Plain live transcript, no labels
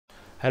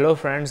Hello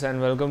friends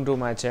and welcome to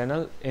my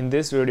channel. In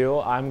this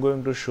video I'm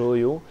going to show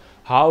you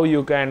how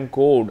you can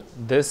code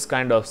this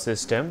kind of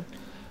system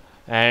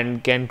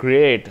and can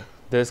create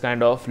this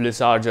kind of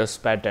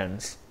Lissajous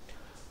patterns.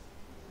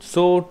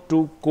 So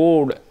to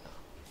code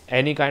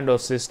any kind of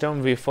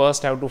system we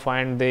first have to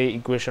find the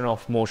equation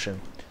of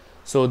motion.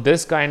 So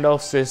this kind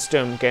of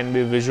system can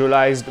be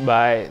visualized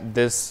by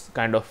this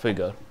kind of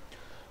figure.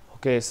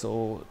 Okay,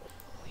 so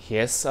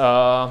yes,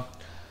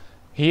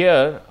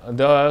 here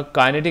the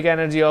kinetic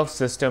energy of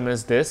system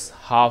is this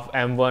half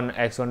m1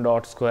 x1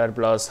 dot square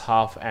plus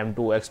half m2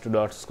 x2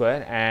 dot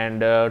square,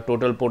 and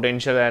total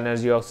potential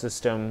energy of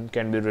system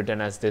can be written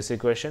as this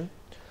equation.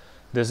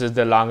 This is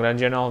the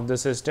Lagrangian of the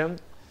system,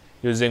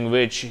 using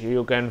which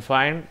you can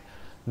find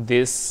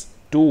this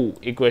two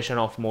equation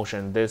of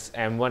motion, this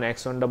m1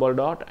 x1 double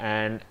dot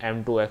and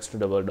m2 x2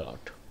 double dot.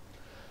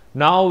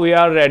 Now we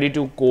are ready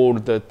to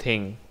code the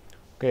thing.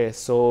 Okay,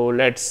 so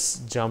let's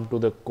jump to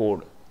the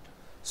code.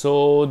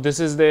 So this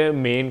is the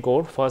main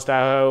code. First I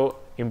have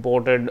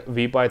imported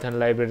VPython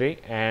library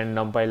and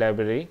NumPy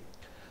library.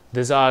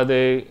 These are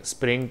the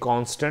spring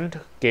constant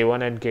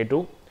k1 and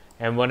k2.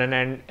 m1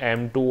 and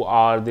m2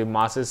 are the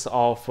masses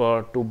of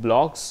two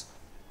blocks.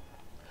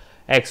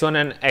 x1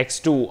 and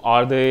x2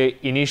 are the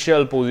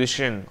initial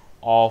position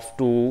of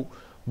two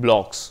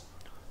blocks.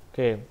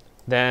 Okay,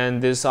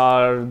 then these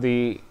are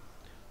the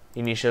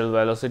initial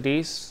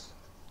velocities.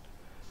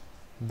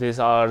 These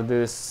are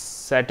the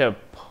setup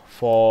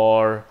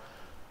for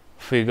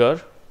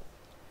figure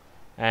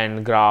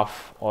and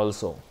graph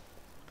also,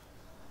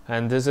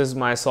 and this is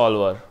my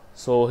solver.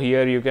 So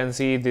here you can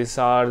see these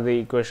are the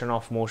equation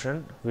of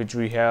motion which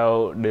we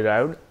have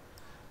derived.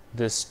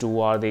 These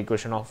two are the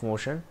equation of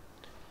motion,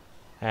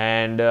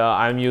 and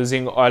I'm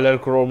using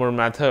Euler-Kromer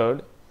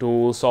method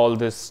to solve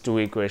these two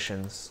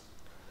equations.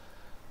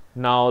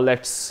 Now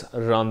let's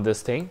run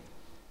this thing.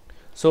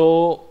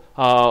 So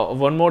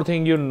one more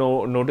thing, you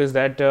notice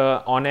that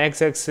on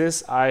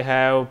x-axis I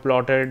have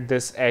plotted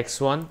this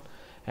x1,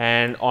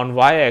 and on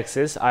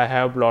y-axis I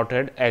have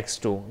plotted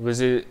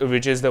x2,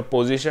 which is the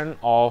position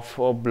of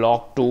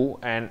block 2,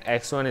 and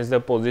x1 is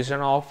the position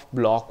of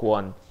block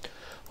 1.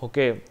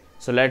 Okay,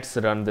 so let's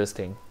run this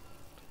thing.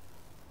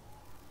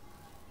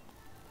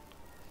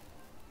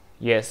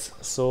 Yes,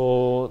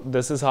 so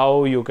this is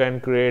how you can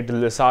create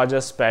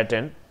Lissajous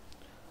pattern.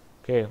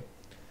 Okay,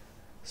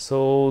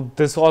 so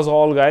this was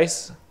all,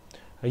 guys.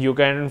 You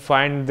can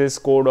find this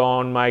code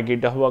on my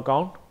GitHub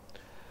account,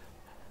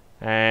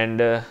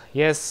 and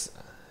yes,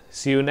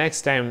 see you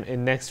next time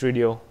in next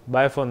video.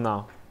 Bye for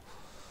now.